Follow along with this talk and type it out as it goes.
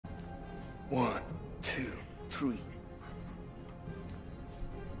1, 2, 3.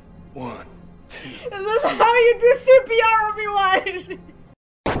 1, 2. Is this how you do CPR, everyone?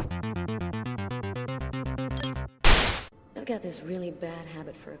 I've got this really bad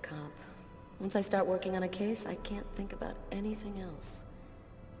habit for a cop. Once I start working on a case, I can't think about anything else.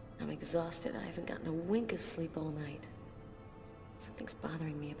 I'm exhausted. I haven't gotten a wink of sleep all night. Something's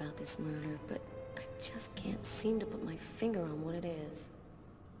bothering me about this murder, but I just can't seem to put my finger on what it is.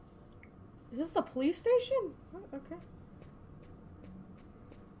 Is this the police station? Oh, okay.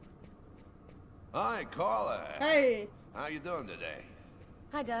 Hi, Carla. Hey. How you doing today?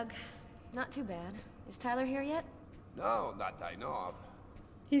 Hi, Doug. Not too bad. Is Tyler here yet? No, not that I know of.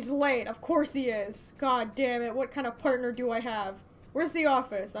 He's late. Of course he is. God damn it. What kind of partner do I have? Where's the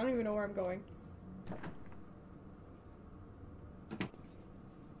office? I don't even know where I'm going.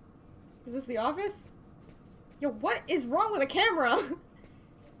 Is this the office? Yo, what is wrong with the camera?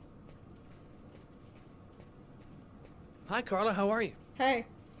 Hi, Carla. How are you? Hey.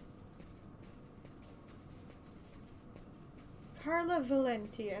 Carla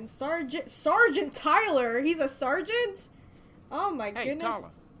Valenti and Sergeant Tyler. He's a sergeant? Oh my goodness. Hey,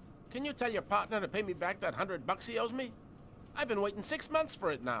 Carla. Can you tell your partner to pay me back that $100 he owes me? I've been waiting 6 months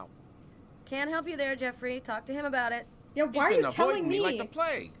for it now. Can't help you there, Jeffrey. Talk to him about it. Yeah, why are you telling me? Like the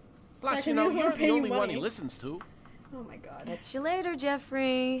plague. Plus, Yeah, you know, he doesn't you're wanna pay the you only one he money. listens to. Oh my god. Catch you later,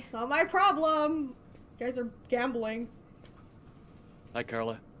 Jeffrey. It's not my problem. You guys are gambling. Hi,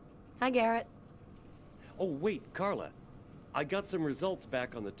 Carla. Hi, Garrett. Oh, wait, Carla. I got some results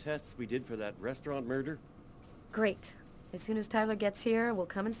back on the tests we did for that restaurant murder. Great. As soon as Tyler gets here, we'll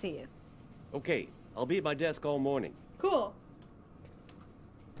come and see you. Okay, I'll be at my desk all morning. Cool.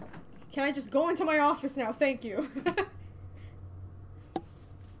 Can I just go into my office now? Thank you.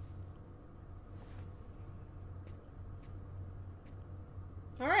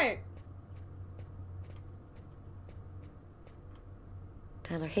 Alright.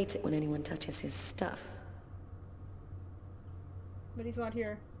 Tyler hates it when anyone touches his stuff. But he's not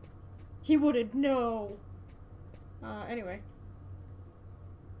here. He wouldn't know. Anyway.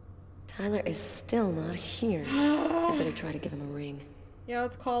 Tyler is still not here. I better try to give him a ring. Yeah,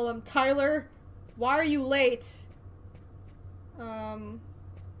 let's call him. Tyler, why are you late? No,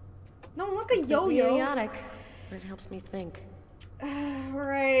 look at Yo-Yo. Idiotic, but it helps me think.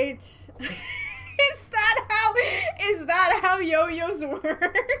 Right. Is that how yo-yos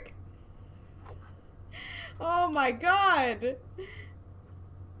work? Oh my god.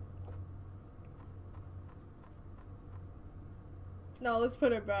 No, let's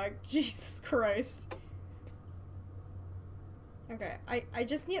put it back. Jesus Christ. Okay, I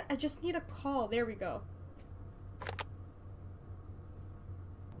just need a call. There we go.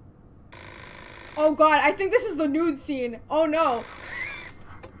 Oh god, I think this is the nude scene. Oh no.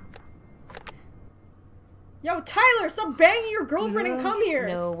 Yo, Tyler, stop banging your girlfriend and come here.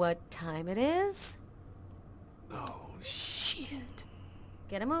 Know what time it is? Oh, shit.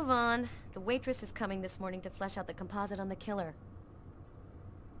 Get a move on. The waitress is coming this morning to flesh out the composite on the killer.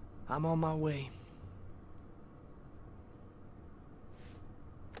 I'm on my way.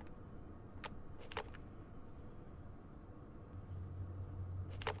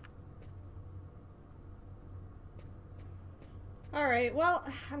 Alright, well,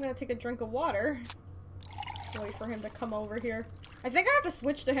 I'm gonna take a drink of water. Wait for him to come over here. I think I have to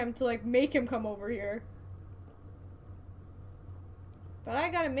switch to him to, like, make him come over here. But I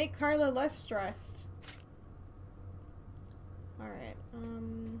gotta make Carla less stressed. Alright,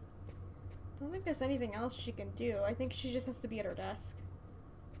 don't think there's anything else she can do. I think she just has to be at her desk.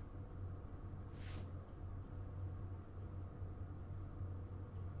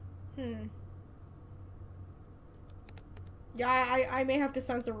 Yeah, I may have to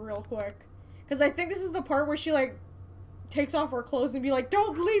censor real quick. Because I think this is the part where she, like, takes off her clothes and be like,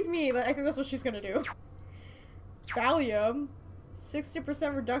 don't leave me! I think that's what she's gonna do. Valium.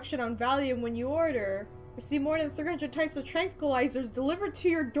 60% reduction on Valium when you order. Receive more than 300 types of tranquilizers delivered to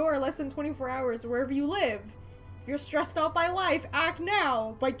your door in less than 24 hours wherever you live. If you're stressed out by life, act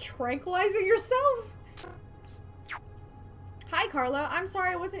now by tranquilizing yourself. Hi Carla, I'm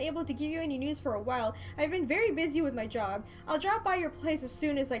sorry I wasn't able to give you any news for a while. I've been very busy with my job. I'll drop by your place as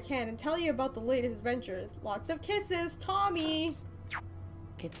soon as I can and tell you about the latest adventures. Lots of kisses, Tommy!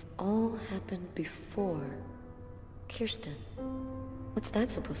 It's all happened before. Kirsten. What's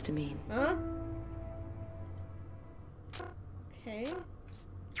that supposed to mean? Huh? Okay.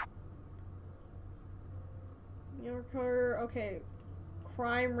 Okay.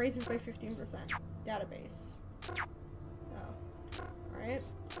 Crime raises by 15%. Database. Oh. Alright.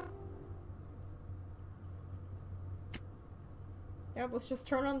 Yep, let's just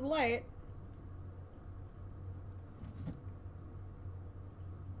turn on the light.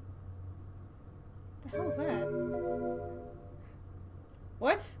 the hell is that?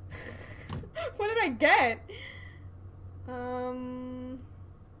 What? What did I get?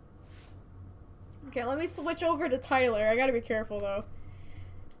 Okay, let me switch over to Tyler. I gotta be careful, though.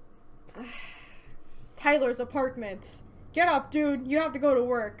 Tyler's apartment. Get up, dude. You have to go to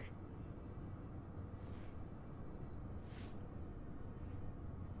work.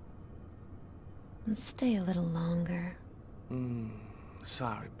 Stay a little longer.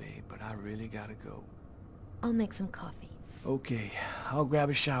 Sorry, babe, but I really gotta go. I'll make some coffee. Okay, I'll grab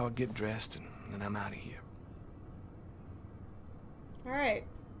a shower, get dressed, and then I'm out of here. Alright.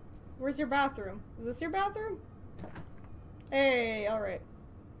 Where's your bathroom? Is this your bathroom? Hey, alright.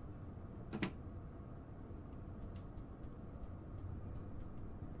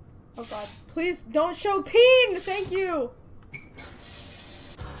 Oh god. Please don't show peen! Thank you!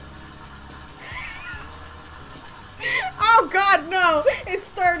 Oh god, no! It's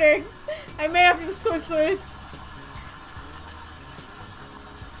starting! I may have to switch this.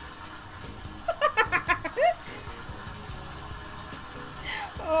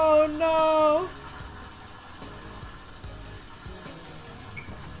 Oh no!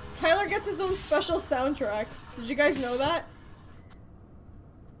 Tyler gets his own special soundtrack. Did you guys know that?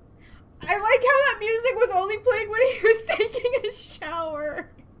 I like how that music was only playing when he was taking a shower.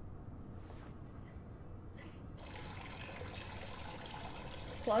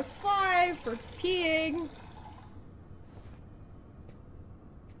 +5 for peeing.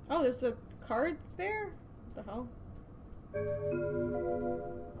 Oh, there's a card there? What the hell?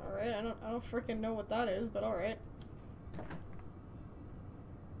 Alright, I don't freaking know what that is, but alright.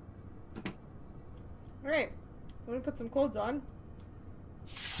 Alright, let me put some clothes on.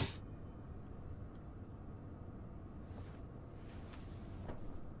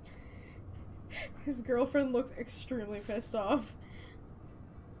 His girlfriend looks extremely pissed off.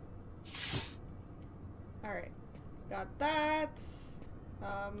 Alright, got that.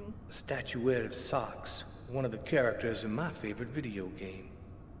 A statuette of socks. One of the characters in my favorite video game.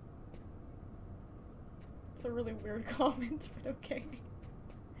 It's a really weird comment, but okay.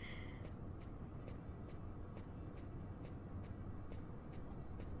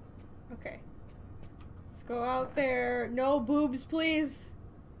 Okay. Let's go out there. No boobs, please.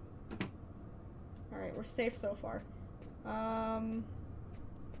 Alright, we're safe so far.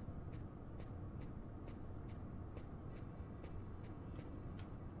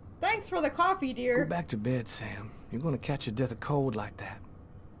 Thanks for the coffee, dear. Go back to bed, Sam. You're gonna catch a death of cold like that.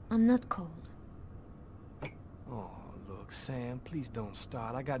 I'm not cold. Oh, look, Sam, please don't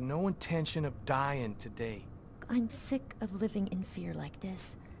start. I got no intention of dying today. I'm sick of living in fear like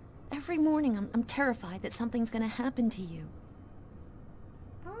this. Every morning I'm terrified that something's gonna happen to you.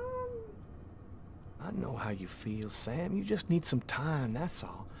 I know how you feel, Sam. You just need some time, that's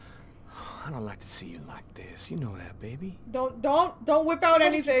all. I don't like to see you like this. You know that, baby. Don't whip out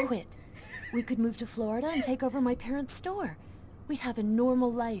anything. What if you quit? We could move to Florida and take over my parents' store. We'd have a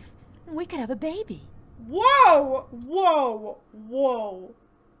normal life. And we could have a baby. Whoa! Whoa! Whoa!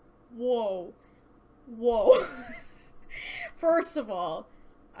 Whoa! Whoa! First of all,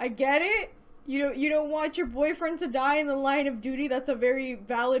 I get it. You don't want your boyfriend to die in the line of duty. That's a very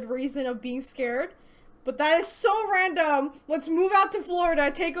valid reason of being scared. But that is so random. Let's move out to Florida,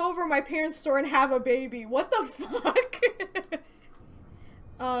 take over my parents' store, and have a baby. What the fuck?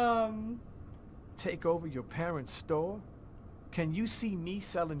 Take over your parents' store? Can you see me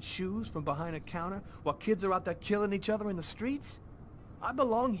selling shoes from behind a counter while kids are out there killing each other in the streets? I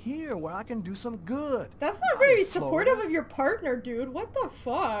belong here where I can do some good. That's not very supportive of your partner, dude. What the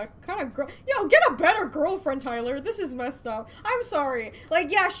fuck? Kind of Yo, get a better girlfriend, Tyler. This is messed up. I'm sorry.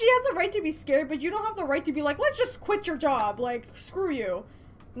 Like, yeah, she has the right to be scared, but you don't have the right to be like, let's just quit your job. Like, screw you.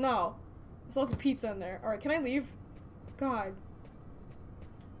 No. There's lots of pizza in there. Alright, can I leave? God.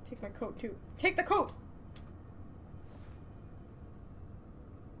 Take my coat, too. Take the coat!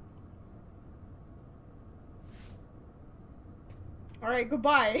 Alright,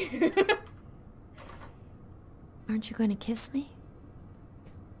 goodbye. Aren't you going to kiss me?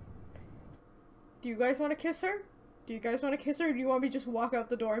 Do you guys want to kiss her? Do you guys want to kiss her, or do you want me to just walk out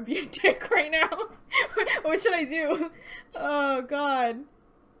the door and be a dick right now? What should I do? Oh, God.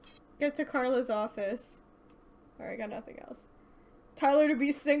 Get to Carla's office. Alright, got nothing else. Tyler to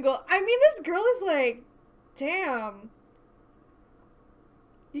be single. I mean, this girl is like, damn.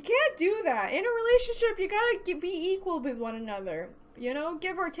 You can't do that. In a relationship, you gotta be equal with one another. You know,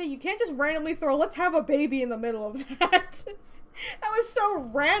 give or take. You can't just randomly throw, let's have a baby in the middle of that. That was so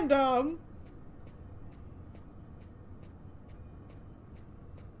random.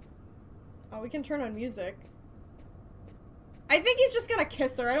 Oh, we can turn on music. I think he's just gonna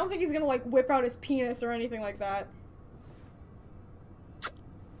kiss her. I don't think he's gonna, like, whip out his penis or anything like that.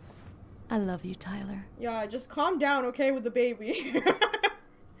 I love you, Tyler. Yeah, just calm down, okay, with the baby.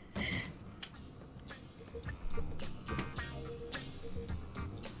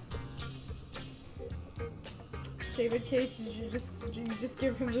 David Cage, you just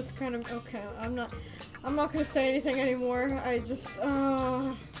give him this kind of... Okay, I'm not gonna say anything anymore. I just,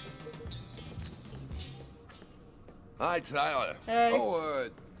 Hi, Tyler. Hey. Oh,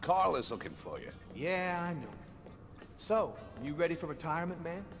 Carla's looking for you. Yeah, I know. So, you ready for retirement,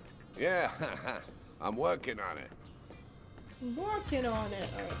 man? Yeah, I'm working on it. I'm working on it.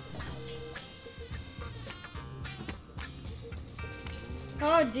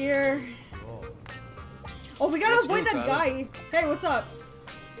 Alright. Oh, dear. Oh, we gotta avoid that guy. Hey, what's up?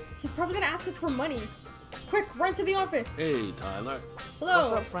 He's probably gonna ask us for money. Quick, run to the office. Hey, Tyler.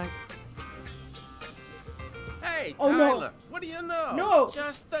 Hello. What's up, Frank? Hey, Oh, no. Tyler, what do you know? No.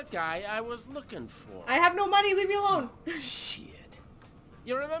 Just the guy I was looking for. I have no money, leave me alone. Shit.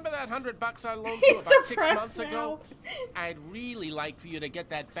 You remember that $100 I loaned He's you about 6 depressed months ago? I'd really like for you to get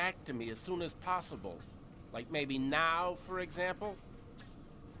that back to me as soon as possible. Like maybe now, for example?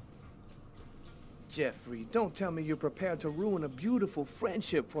 Jeffrey, don't tell me you're prepared to ruin a beautiful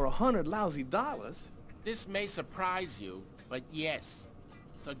friendship for $100 lousy. This may surprise you, but yes.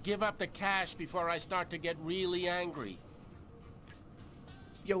 So give up the cash before I start to get really angry.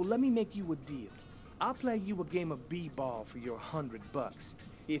 Yo, let me make you a deal. I'll play you a game of b-ball for your $100.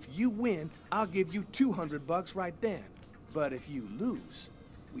 If you win, I'll give you $200 right then. But if you lose,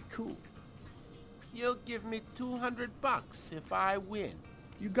 we cool. You'll give me $200 if I win.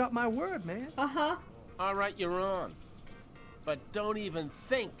 You got my word, man. Uh-huh. All right, you're on. But don't even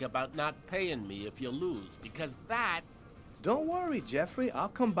think about not paying me if you lose, because that... Don't worry, Jeffrey. I'll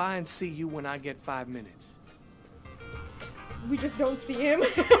come by and see you when I get 5 minutes. We just don't see him.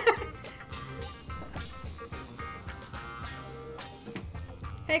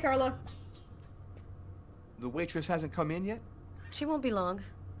 Hey, Carla. The waitress hasn't come in yet? She won't be long.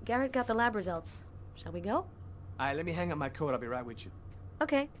 Garrett got the lab results. Shall we go? All right, let me hang up my coat. I'll be right with you.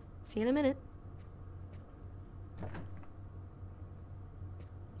 Okay. See you in a minute.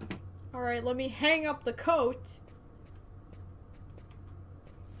 Alright, let me hang up the coat.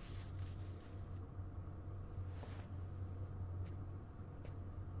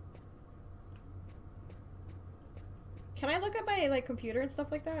 Can I look at my, like, computer and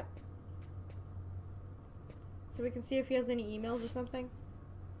stuff like that? So we can see if he has any emails or something?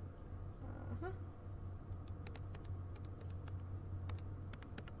 Uh-huh.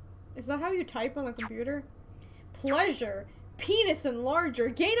 Is that how you type on the computer? Pleasure. Penis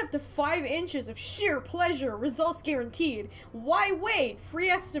enlarger. Gain up to 5 inches of sheer pleasure. Results guaranteed. Why wait? Free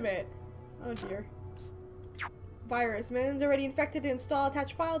estimate. Oh dear. Virus. Millions already infected to install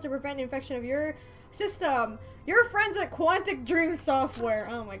attached file to prevent infection of your system. Your friends at Quantic Dream Software.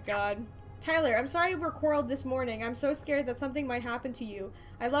 Oh my god. Tyler, I'm sorry we quarreled this morning. I'm so scared that something might happen to you.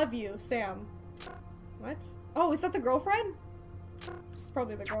 I love you, Sam. What? Oh, is that the girlfriend? It's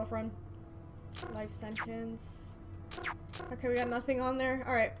probably the girlfriend. Life sentence. Okay, we got nothing on there.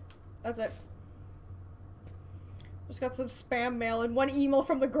 Alright, that's it. Just got some spam mail and 1 email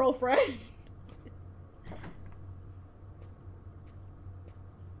from the girlfriend.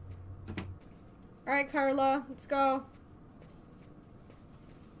 Alright, Carla, let's go.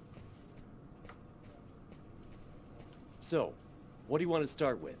 So, what do you want to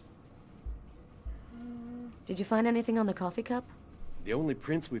start with? Did you find anything on the coffee cup? The only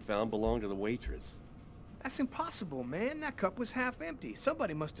prints we found belonged to the waitress. That's impossible, man. That cup was half empty.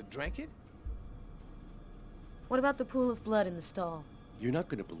 Somebody must have drank it. What about the pool of blood in the stall? You're not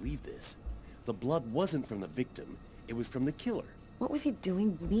going to believe this. The blood wasn't from the victim. It was from the killer. What was he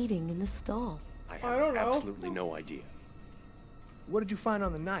doing bleeding in the stall? I don't have know. absolutely no idea. What did you find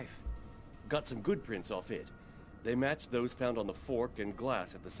on the knife? Got some good prints off it. They matched those found on the fork and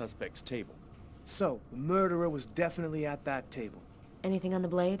glass at the suspect's table. So, the murderer was definitely at that table. Anything on the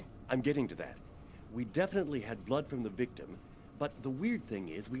blade? I'm getting to that. We definitely had blood from the victim, but the weird thing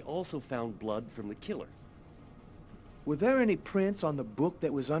is we also found blood from the killer. Were there any prints on the book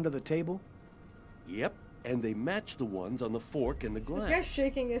that was under the table? Yep, and they matched the ones on the fork and the glass. This guy's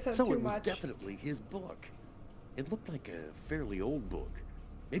shaking his head so too it was much. definitely his book. It looked like a fairly old book.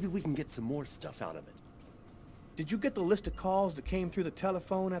 Maybe we can get some more stuff out of it. Did you get the list of calls that came through the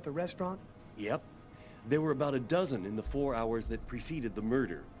telephone at the restaurant? Yep. There were about a dozen in the 4 hours that preceded the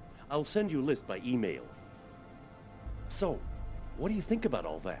murder. I'll send you a list by email. So, what do you think about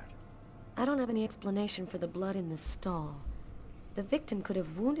all that? I don't have any explanation for the blood in the stall. The victim could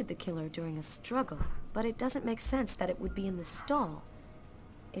have wounded the killer during a struggle, but it doesn't make sense that it would be in the stall.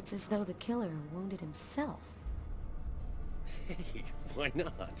 It's as though the killer wounded himself. Hey, why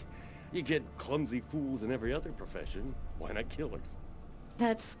not? You get clumsy fools in every other profession. Why not killers?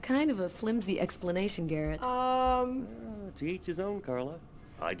 That's kind of a flimsy explanation, Garrett. To each his own, Carla.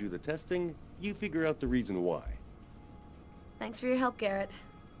 I do the testing, you figure out the reason why. Thanks for your help, Garrett.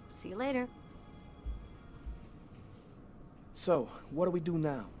 See you later. So, what do we do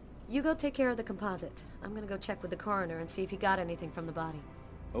now? You go take care of the composite. I'm gonna go check with the coroner and see if he got anything from the body.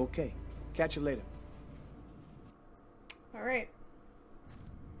 Okay. Catch you later. Alright.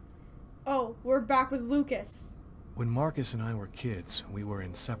 Oh, we're back with Lucas. When Marcus and I were kids, we were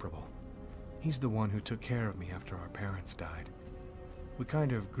inseparable. He's the one who took care of me after our parents died. We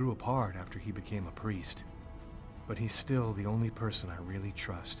kind of grew apart after he became a priest. But he's still the only person I really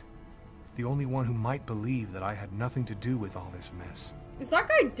trust. The only one who might believe that I had nothing to do with all this mess. Is that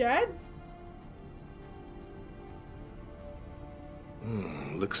guy dead?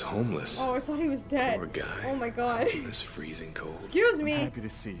 Looks homeless. Oh, I thought he was dead. Poor guy. Oh my god. In this freezing cold. Excuse me. Happy to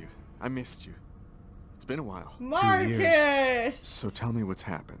see you. I missed you. It's been a while. Marcus! So tell me what's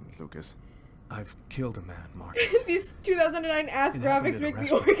happened, Lucas. I've killed a man, Marcus. These 2009 ass It happened graphics in a make me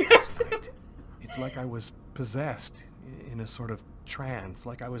restaurant last orgasm. night. It's like I was possessed, in a sort of trance,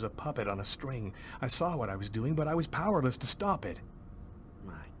 like I was a puppet on a string. I saw what I was doing, but I was powerless to stop it.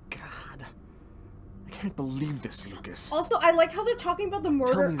 My God. I can't believe this, Lucas. Also, I like how they're talking about the Tell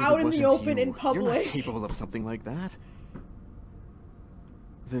murder me that out it in the wasn't open you. in public. You're not capable of something like that.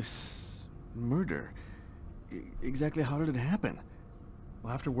 This murder. Exactly how did it happen?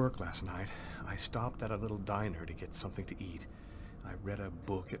 Well, after work last night, I stopped at a little diner to get something to eat. I read a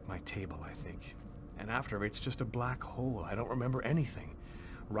book at my table, I think. And after, it's just a black hole. I don't remember anything.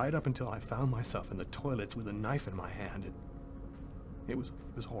 Right up until I found myself in the toilets with a knife in my hand. It was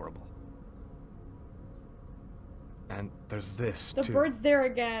horrible. And there's this, The too. bird's there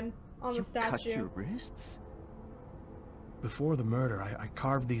again on You the statue. cut your wrists? Before the murder, I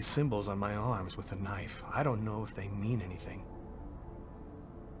carved these symbols on my arms with a knife. I don't know if they mean anything.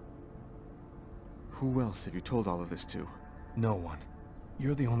 Who else have you told all of this to? No one.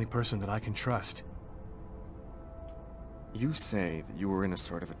 You're the only person that I can trust. You say that you were in a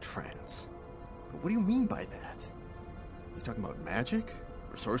sort of a trance. But what do you mean by that? Are you talking about magic?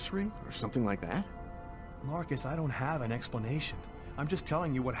 Or sorcery? Or something like that? Marcus, I don't have an explanation. I'm just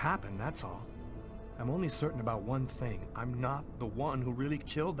telling you what happened, that's all. I'm only certain about one thing. I'm not the one who really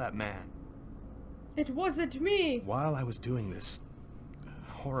killed that man. It wasn't me. While I was doing this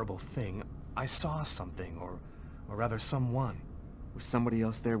horrible thing, I saw something, or rather someone. Was somebody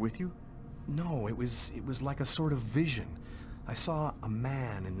else there with you? No, it was like a sort of vision. I saw a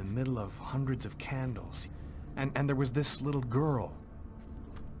man in the middle of hundreds of candles, and there was this little girl.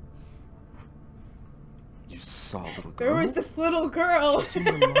 You saw a little girl? There was this little girl. She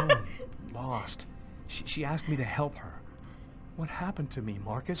seemed alone, lost. She asked me to help her. What happened to me,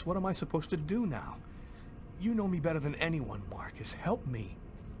 Marcus? What am I supposed to do now? You know me better than anyone, Marcus. Help me.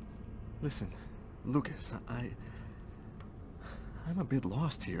 Listen, Lucas, I'm a bit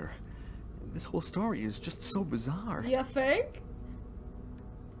lost here. This whole story is just so bizarre. You think?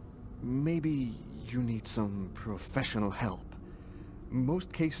 Maybe you need some professional help.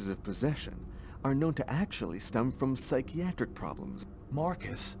 Most cases of possession are known to actually stem from psychiatric problems.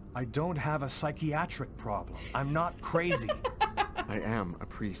 Marcus, I don't have a psychiatric problem. I'm not crazy. I am a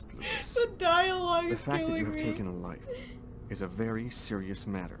priest, Lucas. The dialogue The is fact that killing you have me. taken a life is a very serious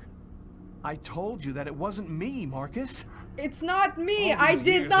matter. I told you that it wasn't me, Marcus. It's not me. All I these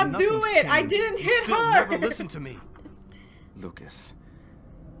did years not and do nothing's it. I changed. didn't You hit still her. never listen to me. Lucas,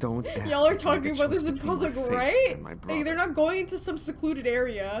 don't ask Y'all are me to talking make a about this choice in between my public, faith right? and my Like, brother. they're not going into some secluded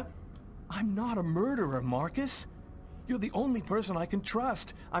area. I'm not a murderer, Marcus. You're the only person I can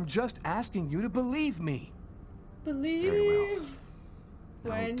trust. I'm just asking you to believe me. Believe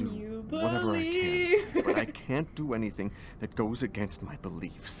I'll when do you whatever I believe. can, but I can't do anything that goes against my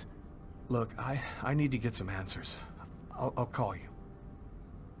beliefs. Look, I need to get some answers. I'll call you.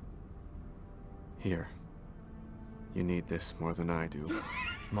 Here. You need this more than I do.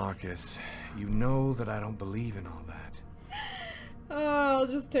 Marcus, you know that I don't believe in all that. Oh, I'll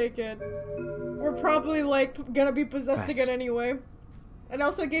just take it. We're probably, like, gonna be possessed Thanks. again anyway. And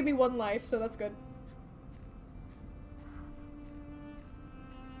also it gave me 1 life, so that's good.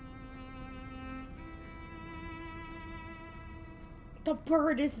 The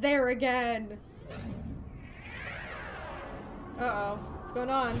bird is there again! Uh-oh. What's going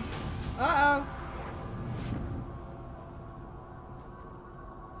on? Uh-oh.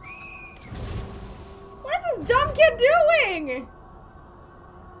 What is this dumb kid doing?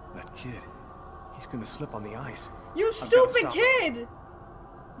 That kid. He's gonna slip on the ice. You I've gotta stupid stop him. kid!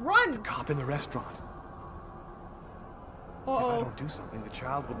 Run! The cop in the restaurant. If I Uh-oh. don't do something, the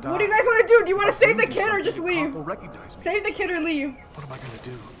child will die. What do you guys want to do? Do you want to If I save the do kid or something, just the leave? cop will recognize me. Save the kid or leave. What am I gonna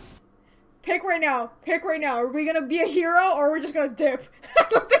do? Pick right now. Pick right now. Are we gonna be a hero or are we just gonna dip?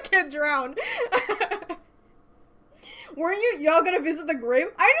 Let the kid drown. Weren't y'all gonna visit the grave?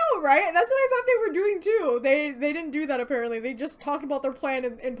 I know, right? That's what I thought they were doing too. They didn't do that apparently. They just talked about their plan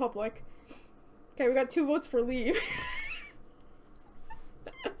in public. Okay, we got 2 votes for leave.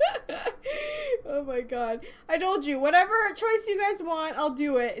 Oh my god. I told you, whatever choice you guys want, I'll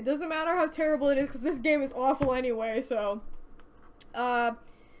do it. It doesn't matter how terrible it is because this game is awful anyway, so. Okay,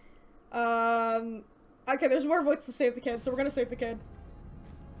 there's more votes to save the kid, so we're gonna save the kid.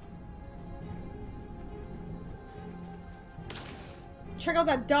 Check out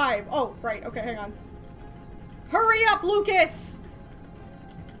that dive. Oh, right. Okay, hang on. Hurry up, Lucas!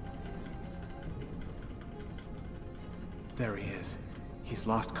 There he is. He's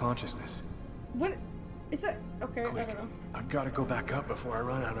lost consciousness. What? Is it? Okay, I Quick. don't know. I've got to go back up before I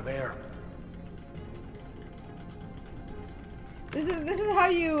run out of air. This is how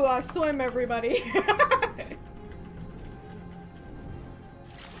you swim, everybody.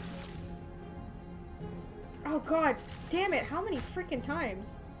 Oh god, damn it! How many freaking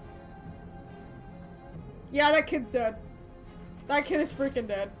times? Yeah, that kid's dead. That kid is freaking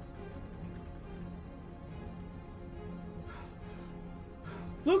dead.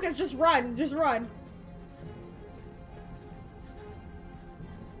 Lucas, just run! Just run!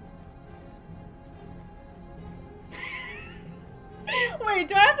 Wait,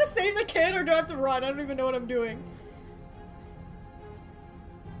 do I have to save the kid or do I have to run? I don't even know what I'm doing.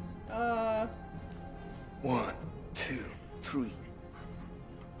 1, 2, 3.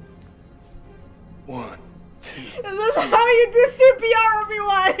 1, 2. This is how you do CPR,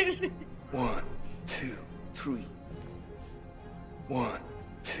 everyone! 1, 2, 3. 1,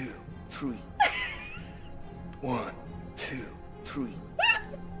 2, 3. 1, 2, 3.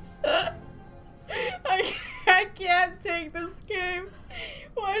 I can't take this game.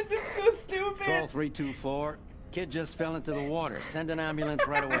 Why is it so stupid? Patrol 324. Kid just fell into the water. Send an ambulance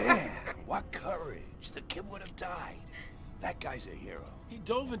right away. Man, what courage. The kid would have died. That guy's a hero. He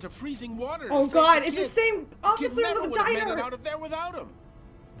dove into freezing water. to Oh save god, the it's the kid. same officer Kid never in the would have made it diner! out of there without him.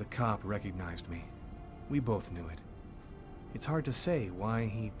 The cop recognized me. We both knew it. It's hard to say why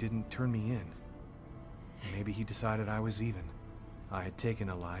he didn't turn me in. Maybe he decided I was even. I had taken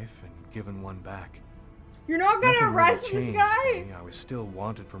a life and given one back. You're not gonna Nothing really arrest this changed guy? for me. I was still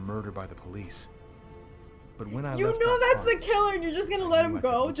wanted for murder by the police. But when I You left know that that's the park, killer and you're just gonna I let knew him I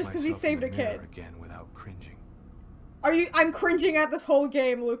could go look just because he myself in saved the a kid. mirror again without cringing. I'm cringing at this whole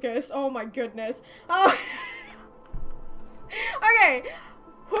game, Lucas. Oh my goodness. Oh. Okay,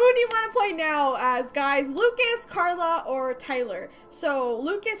 who do you want to play now as, guys? Lucas, Carla, or Tyler? So,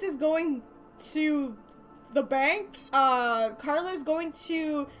 Lucas is going to the bank. Carla's going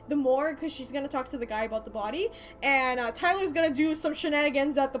to the morgue because she's going to talk to the guy about the body. And Tyler's going to do some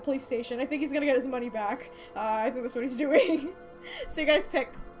shenanigans at the police station. I think he's going to get his money back. I think that's what he's doing. So you guys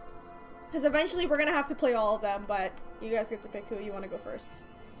pick. Because eventually we're going to have to play all of them, but you guys get to pick who you want to go first.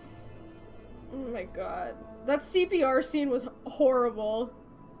 Oh my god. That CPR scene was horrible.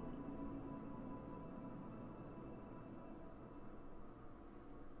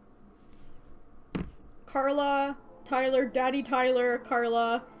 Carla, Tyler, Daddy Tyler,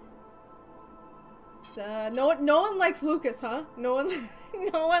 Carla. No one likes Lucas, huh? No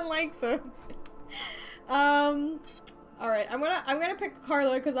one likes him. Alright, I'm gonna pick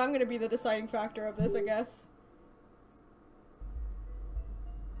Carla because I'm gonna be the deciding factor of this, I guess.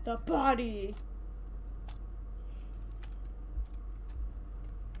 The body.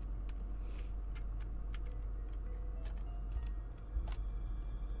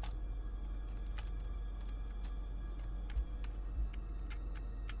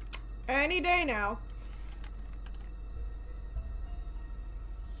 Any day now.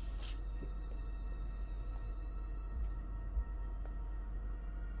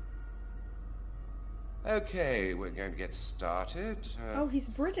 Okay, we're going to get started. Oh, he's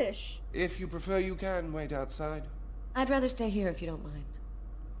British. If you prefer, you can wait outside. I'd rather stay here if you don't mind.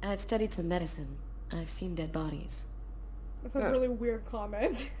 I've studied some medicine. I've seen dead bodies. That's a really weird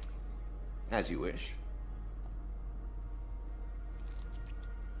comment. As you wish.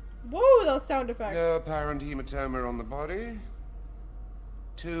 Whoa, those sound effects. No apparent hematoma on the body.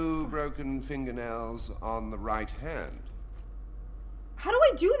 2 broken fingernails on the right hand. How do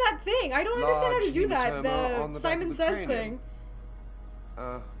I do that thing? I don't understand how to do that. hematoma on The the back Simon of the Says cranium.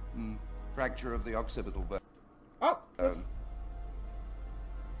 thing. Fracture of the occipital bone. Oh, oops.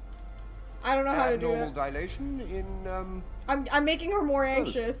 I don't know how to do abnormal it. dilation in, I'm making her more both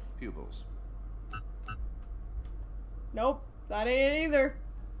anxious. pupils. Nope, that ain't it either.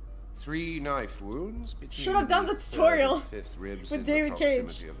 3 knife wounds between Should have done the third tutorial and fifth ribs with in David the Cage.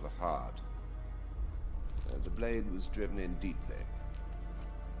 proximity of the heart. The blade was driven in deeply.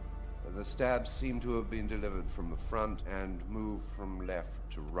 The stabs seem to have been delivered from the front and moved from left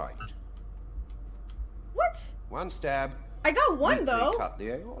to right. What? One stab I got one deeply though. cut the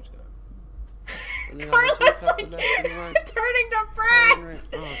aorta. And the other Carla's two cut like the left and right turning to coronary France.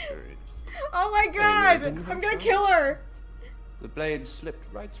 arteries. Oh my really god! didn't I'm have gonna time. kill her. The blade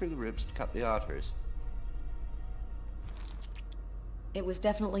slipped right through the ribs to cut the arteries. It was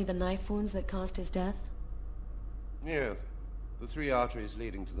definitely the knife wounds that caused his death? Yes. The 3 arteries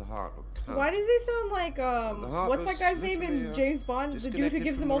leading to the heart were cut. Why does he sound like The heart what's that was guy's name in literally, James Bond? The dude who disconnected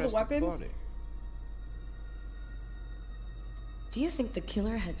gives from him all the rest of weapons? body. Do you think the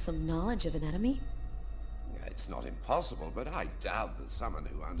killer had some knowledge of anatomy? It's not impossible, but I doubt that someone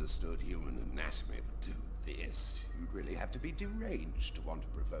who understood human anatomy would do this. You'd really have to be deranged to want to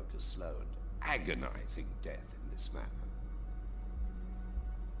provoke a slow and agonizing death in this manner.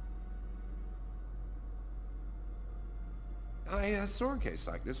 I saw a case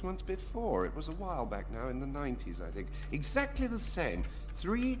like this once before. It was a while back now, in the 90s, I think. Exactly the same.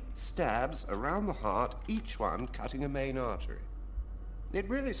 3 stabs around the heart, each one cutting a main artery. It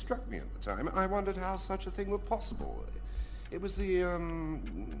really struck me at the time. I wondered how such a thing were possible. It was the,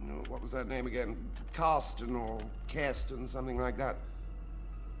 what was that name again? Karsten or Kirsten, something like that.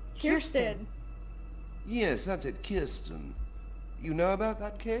 Kirsten. Yes, that's it, Kirsten. You know about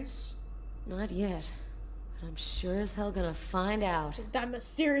that case? Not yet. But I'm sure as hell gonna find out. That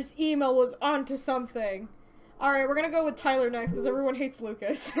mysterious email was onto something. Alright, we're gonna go with Tyler next, because everyone hates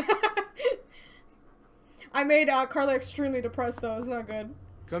Lucas. I made Carla extremely depressed, though. It's not good.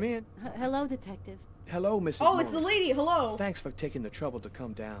 Come in. Hello, Detective. Hello, Mrs. Oh, it's the Morris. lady. Hello. Thanks for taking the trouble to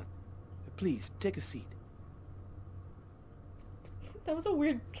come down. Please, take a seat. That was a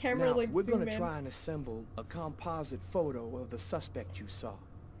weird camera, Now, like, we're zoom going to in. try and assemble a composite photo of the suspect you saw.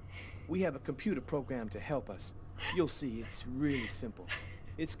 We have a computer program to help us. You'll see, it's really simple.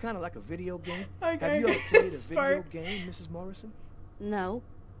 It's kind of like a video game. Okay, Have you ever played a this video part. game, Mrs. Morrison? No.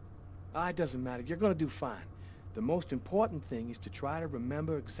 It doesn't matter. You're going to do fine. The most important thing is to try to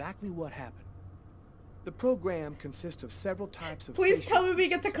remember exactly what happened. The program consists of several types of Please facial tell me we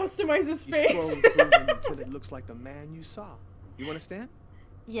get to customize his You face. scroll through them until it looks like the man you saw. You understand?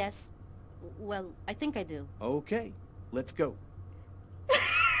 Yes. Well, I think I do. Okay, let's go.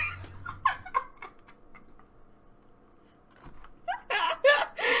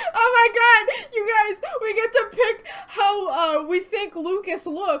 Oh my god, you guys, we get to pick how we think Lucas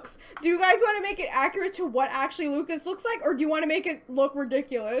looks. Do you guys want to make it accurate to what actually Lucas looks like, or do you want to make it look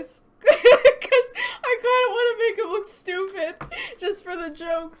ridiculous? Because I kind of want to make him look stupid, just for the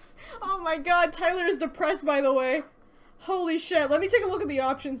jokes. Oh my god, Tyler is depressed, by the way. Holy shit, let me take a look at the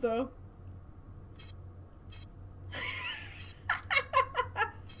options, though.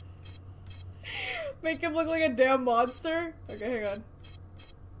 Make him look like a damn monster? Okay, hang on.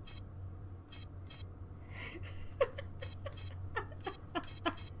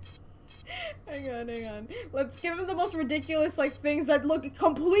 Hang on. Let's give him the most ridiculous, like, things that look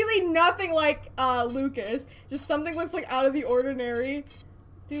completely nothing like, Lucas. Just something looks, like, out of the ordinary.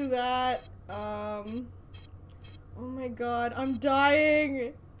 Do that. Oh my god, I'm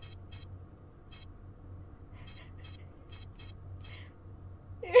dying!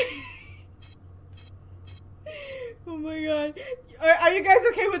 Oh my god. Are you guys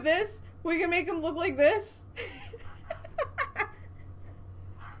okay with this? We can make him look like this?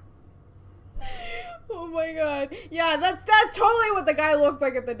 Oh my god. Yeah, that's totally what the guy looked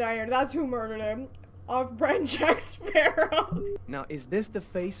like at the diner. That's who murdered him. Off-brand Jack Sparrow. Now, is this the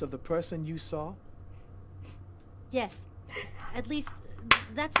face of the person you saw? Yes. At least,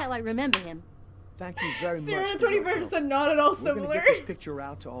 that's how I remember him. Thank you very much. 0 to for your 25% help. not at all We're going similar. to get this picture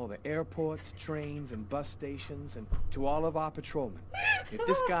out to all the airports, trains, and bus stations, and to all of our patrolmen. If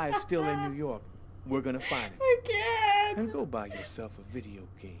this guy is still in New York, we're going to find him. I can't. And go buy yourself a video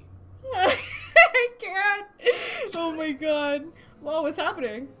game. I can't. Oh my god. Whoa, what's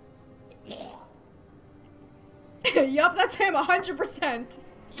happening? Yup, that's him, 100%.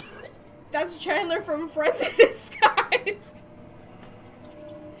 That's Chandler from Friends in Disguise.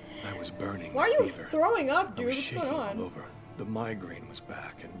 I was burning Why are you fever. throwing up, I dude? was What's shaking going all on? over. The migraine was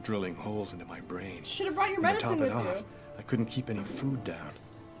back and drilling holes into my brain. Should have brought your And to medicine top it with off, you. I couldn't keep any food down.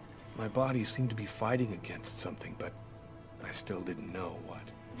 My body seemed to be fighting against something, but I still didn't know what.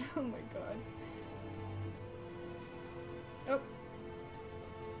 Oh my god. Oh.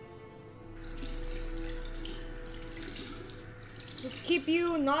 Just keep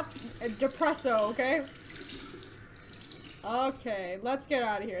you not depresso, okay? Okay, let's get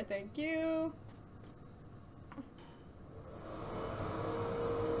out of here. Thank you.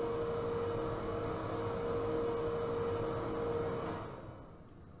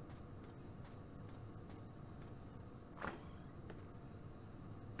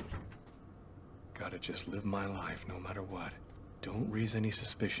 Gotta just live my life no matter what. Don't raise any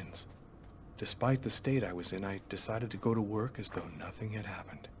suspicions. Despite the state I was in, I decided to go to work as though nothing had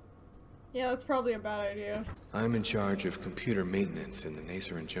happened. Yeah, that's probably a bad idea. I'm in charge of computer maintenance in the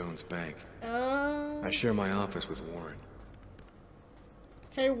Nacer and Jones bank. I share my office with Warren.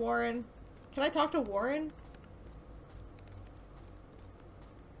 Hey, Warren. Can I talk to Warren?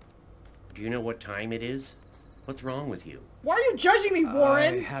 Do you know what time it is? What's wrong with you? Why are you judging me,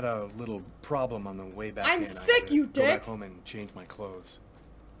 Warren? I had a little problem on the way back in. I'm sick, you dick! Go back home and change my clothes.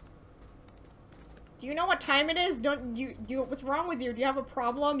 Do you know what time it is? What's wrong with you? Do you have a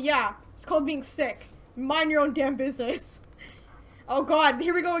problem? Yeah, it's called being sick. Mind your own damn business. Oh god,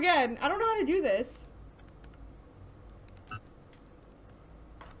 here we go again. I don't know how to do this.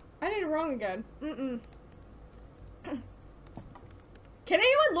 I did it wrong again. Can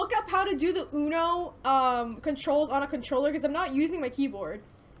anyone look up how to do the Uno controls on a controller? Because I'm not using my keyboard.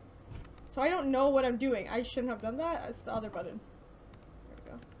 So I don't know what I'm doing. I shouldn't have done that. It's the other button. There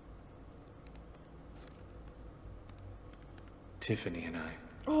we go. Tiffany and I.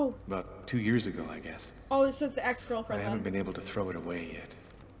 Oh. About 2 years ago, I guess. Oh, it's just the ex-girlfriend I haven't been able to throw it away yet.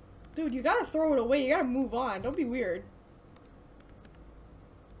 Dude, you gotta throw it away. You gotta move on. Don't be weird.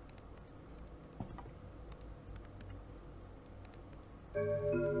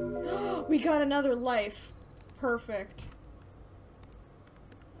 We got another life. Perfect.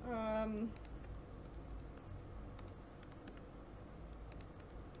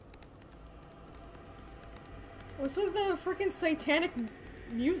 What's with the freaking satanic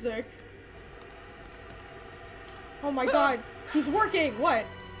music? Oh my god. He's working! What?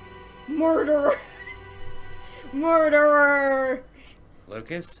 Murderer! Murderer!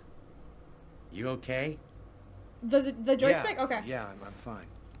 Lucas? You okay? The joystick? Yeah, okay. Yeah, I'm fine.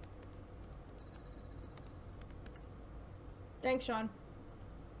 Thanks, Sean.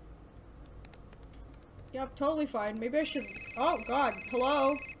 Yep, totally fine. Maybe I should... Oh, God.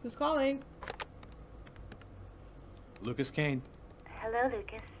 Hello? Who's calling? Lucas Kane. Hello,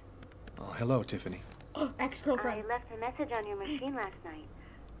 Lucas. Oh, hello, Tiffany. Ex-girlfriend. I left a message on your machine last night.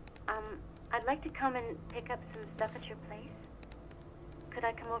 I'd like to come and pick up some stuff at your place. Could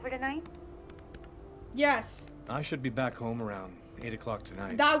I come over tonight? Yes. I should be back home around 8 o'clock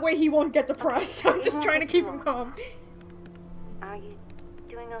tonight. That way he won't get depressed. I'm just trying to keep him calm. Are you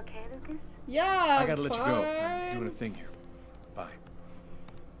doing okay, Lucas? Yeah, I gotta let you go. I'm doing a thing here. Bye.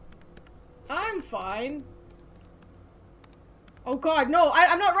 I'm fine. Oh god, no,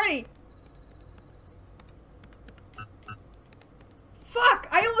 I'm not ready. Fuck,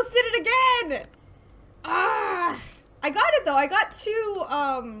 I almost did it again. Ah, I got it though. I got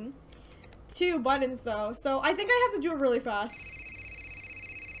two buttons though. So I think I have to do it really fast.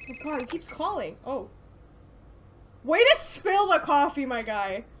 Oh god, he keeps calling. Oh. Way to spill the coffee, my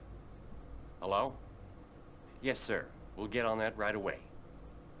guy. Hello? Yes, sir. We'll get on that right away.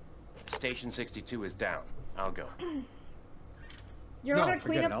 Station 62 is down. I'll go. You're not gonna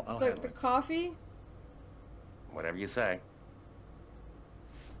clean up the coffee? Whatever you say.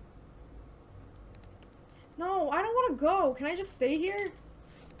 No, I don't want to go. Can I just stay here?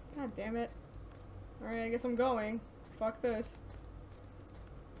 God damn it. Alright, I guess I'm going. Fuck this.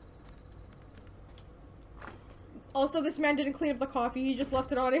 Also, this man didn't clean up the coffee. He just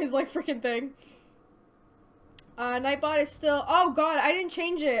left it on his, like, freaking thing. Nightbot is still... Oh, God, I didn't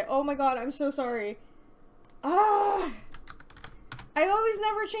change it. Oh, my God, I'm so sorry. Ah! I always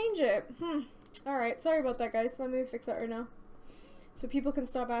never change it. Alright, sorry about that, guys. Let me fix that right now. So people can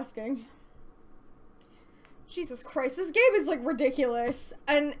stop asking. Jesus Christ, this game is, like, ridiculous.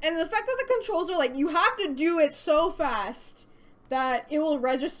 And the fact that the controls are, like, you have to do it so fast that it will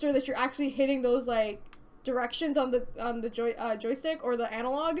register that you're actually hitting those, like, directions on the joystick or the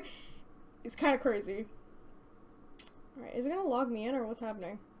analog is kind of crazy. Alright, is it gonna log me in or what's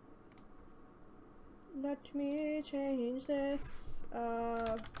happening? Let me change this.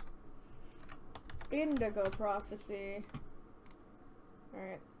 Indigo Prophecy.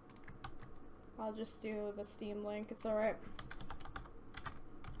 Alright. I'll just do the Steam link, it's alright.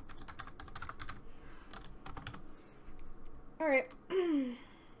 Alright.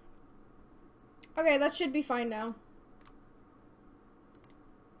 Okay, that should be fine now.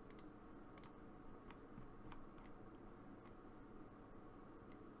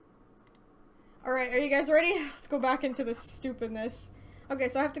 Alright, are you guys ready? Let's go back into this stupidness. Okay,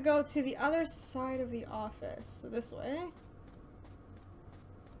 so I have to go to the other side of the office. So this way.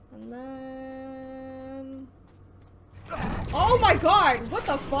 And then... Oh my god! What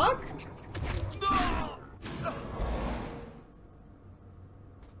the fuck?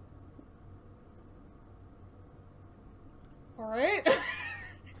 Alright.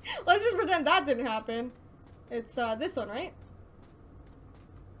 Let's just pretend that didn't happen. It's this one, right?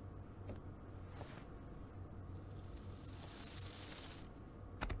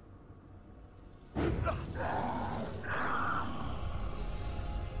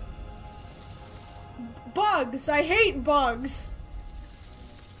 Bugs! I hate bugs!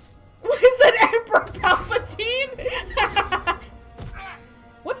 What is that, Emperor Palpatine?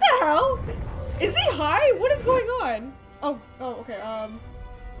 What the hell? Is he high? What is going on? Oh, okay,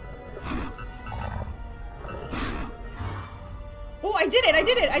 Oh, I did it! I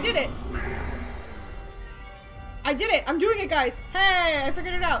did it! I did it! I did it! I'm doing it, guys! Hey! I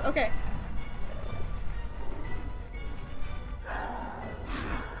figured it out! Okay.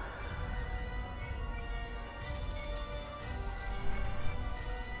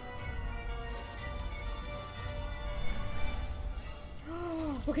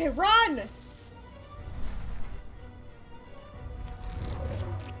 Okay, run!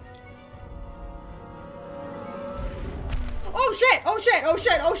 Oh shit! Oh shit! Oh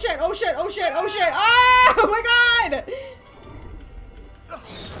shit! Oh shit! Oh shit! Oh shit! Oh shit! Oh my god!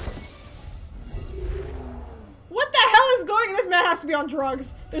 What the hell is going? This man has to be on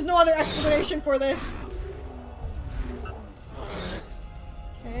drugs. There's no other explanation for this.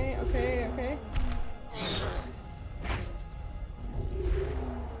 Okay, okay, okay.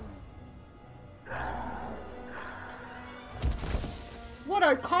 What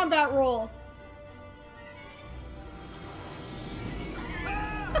a combat roll!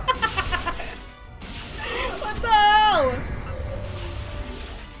 What the hell?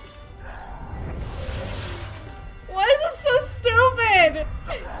 Why is this so stupid?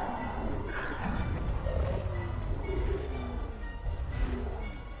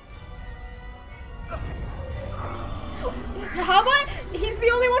 How about he's the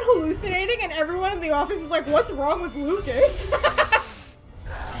only one hallucinating and everyone in the office is like, what's wrong with Lucas? Oh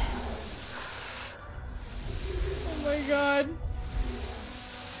my god.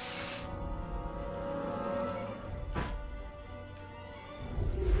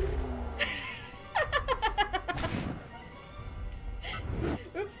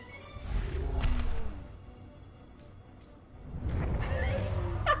 Oops.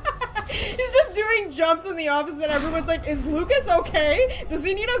 He's just doing jumps in the office and everyone's like, is Lucas okay? Does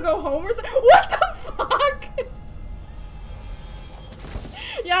he need to go home or something? What the fuck?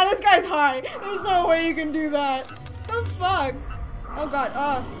 Yeah, this guy's high. There's no way you can do that. The fuck? Oh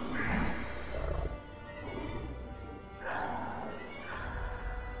god,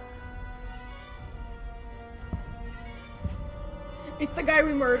 It's the guy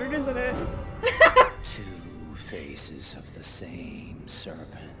we murdered, isn't it? Two faces of the same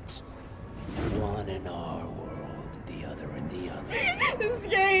serpent. One in our world, the other in the other. This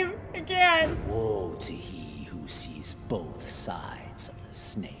game, again. Woe to he who sees both sides of the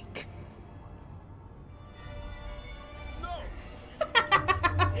snake.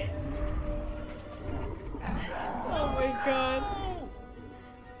 Oh my god.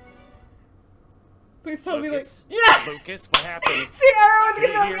 Please tell me, like, Lucas? yeah! Lucas, what happened? See, everyone's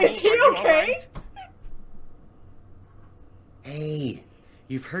gonna be, is he okay? Hey,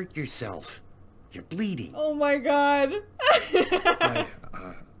 you've hurt yourself. You're bleeding. Oh my god. I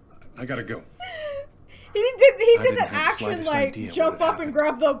gotta go. He did didn't that have the action, slightest like, idea what jump had up and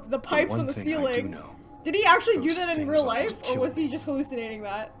grab the pipes one on the thing I do ceiling. know. Did he actually do Those that in things real life, almost or was killed he me. just hallucinating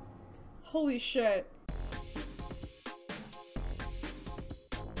that? Holy shit.